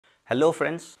Hello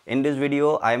friends, in this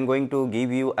video I am going to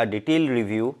give you a detailed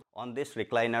review on this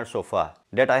recliner sofa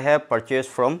that I have purchased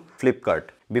from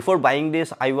Flipkart. Before buying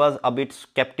this I was a bit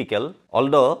skeptical,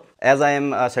 although as I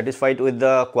am satisfied with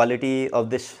the quality of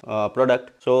this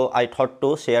product, so I thought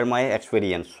to share my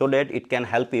experience so that it can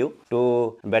help you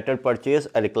to better purchase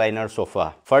a recliner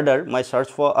sofa. Further, my search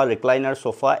for a recliner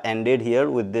sofa ended here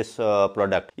with this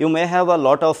product. You may have a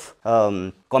lot of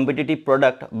competitive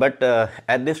product, but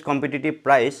at this competitive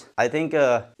price I think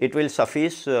it will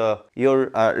suffice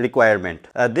your requirement.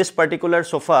 This particular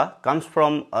sofa comes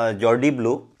from Jordy,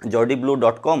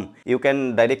 jordyblue.com. You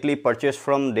can directly purchase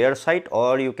from their site,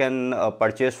 or you can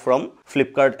purchase from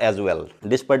Flipkart as well.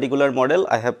 This particular model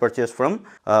I have purchased from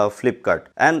Flipkart,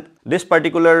 and this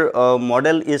particular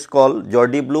model is called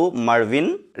Jordy Blue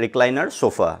Marvin recliner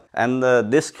sofa, and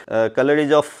this color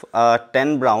is of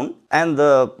tan brown. And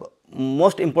the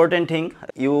most important thing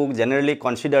you generally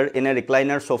consider in a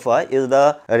recliner sofa is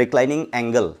the reclining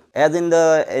angle. As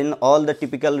in all the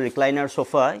typical recliner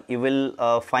sofa, you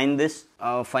will find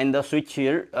the switch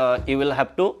here. You will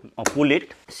have to pull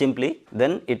it simply,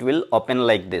 then it will open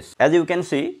like this. As you can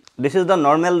see, this is the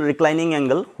normal reclining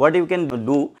angle. What you can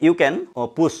do, you can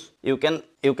push. You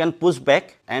can push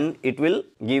back, and it will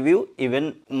give you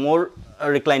even more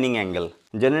reclining angle.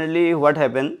 Generally, what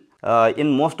happens?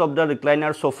 In most of the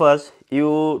recliner sofas,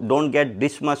 you don't get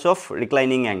this much of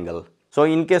reclining angle. So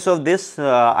in case of this,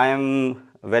 I am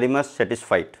very much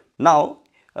satisfied. Now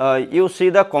you see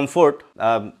the comfort.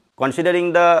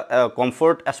 Considering the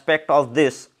comfort aspect of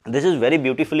this is very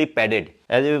beautifully padded.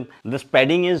 This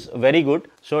padding is very good,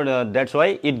 so that's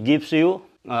why it gives you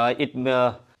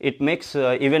it makes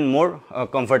even more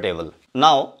comfortable.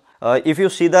 Now if you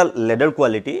see the leather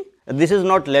quality, this is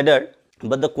not leather,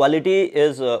 but the quality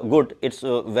is good. It's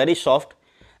very soft.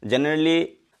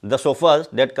 Generally, the sofas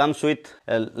that comes with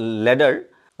leather,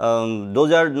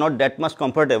 those are not that much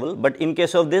comfortable, but in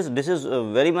case of this is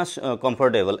very much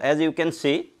comfortable. As you can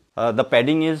see, the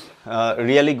padding is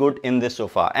really good in this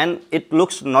sofa, and it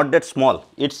looks not that small.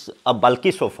 It's a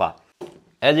bulky sofa.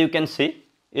 As you can see,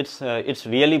 it's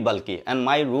really bulky, and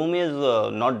my room is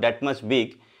not that much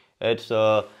big. It's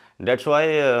that's why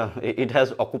it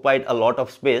has occupied a lot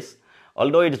of space.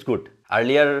 Although it is good.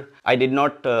 Earlier I did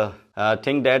not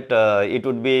think that it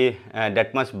would be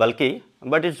that much bulky,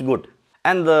 but it's good.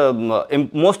 And the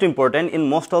most important, in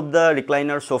most of the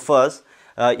recliner sofas,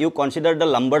 you consider the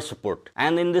lumbar support,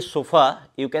 and in this sofa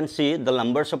you can see the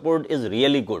lumbar support is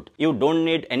really good. You don't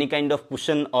need any kind of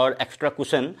cushion or extra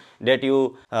cushion that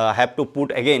you have to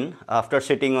put again after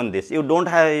sitting on this. You don't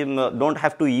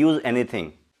have to use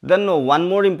anything. Then one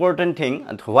more important thing,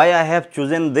 why I have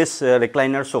chosen this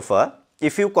recliner sofa.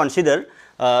 If you consider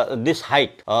this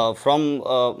height from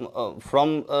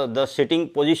the sitting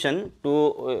position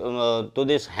to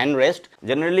this handrest,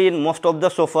 generally in most of the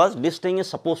sofas this thing is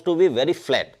supposed to be very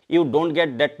flat. You don't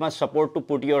get that much support to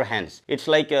put your hands. It's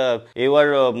like you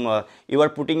are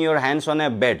putting your hands on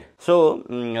a bed. So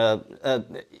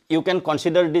you can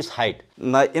consider this height.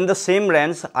 Now, in the same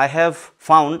range, I have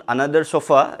found another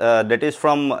sofa that is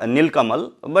from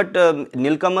Nilkamal, but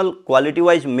Nilkamal quality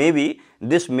wise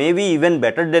this may be even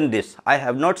better than this. I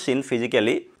have not seen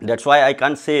physically, that's why I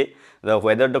can't say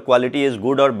whether the quality is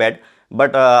good or bad,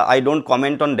 but I don't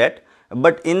comment on that.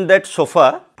 But in that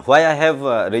sofa, why I have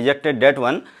rejected that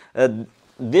one,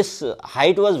 this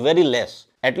height was very less.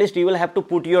 At least you will have to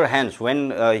put your hands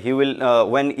when you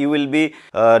will be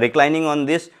reclining on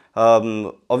this.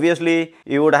 Obviously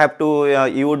you would have to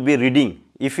you would be reading.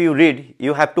 If you read,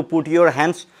 you have to put your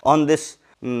hands on this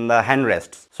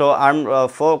handrests. So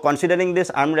for considering this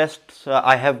armrests,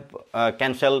 I have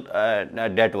cancelled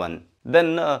that one.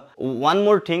 Then one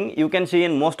more thing, you can see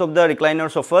in most of the recliner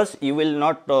sofas you will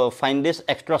not find this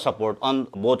extra support on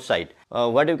both sides.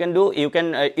 What you can do, you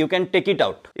can take it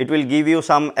out. It will give you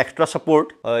some extra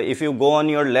support. If you go on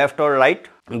your left or right,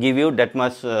 give you that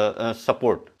much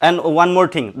support. And one more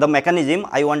thing, the mechanism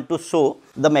I want to show.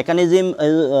 The mechanism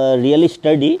is really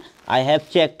sturdy. I have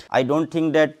checked. I don't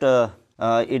think that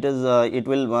it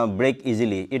will break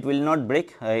easily. It will not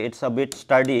break. It's a bit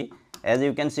sturdy. As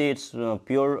you can see, it's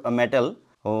pure metal.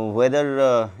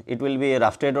 Whether it will be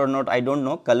rusted or not, I don't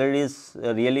know. Color is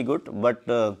really good, but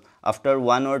after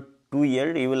 1 or 2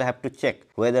 years, you will have to check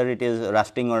whether it is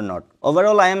rusting or not.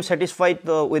 Overall, I am satisfied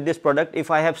with this product.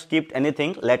 If I have skipped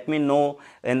anything, let me know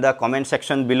in the comment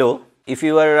section below. If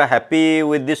you are happy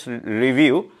with this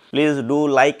review, please do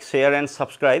like, share and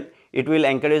subscribe. It will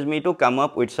encourage me to come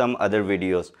up with some other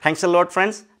videos. Thanks a lot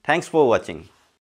friends. Thanks for watching.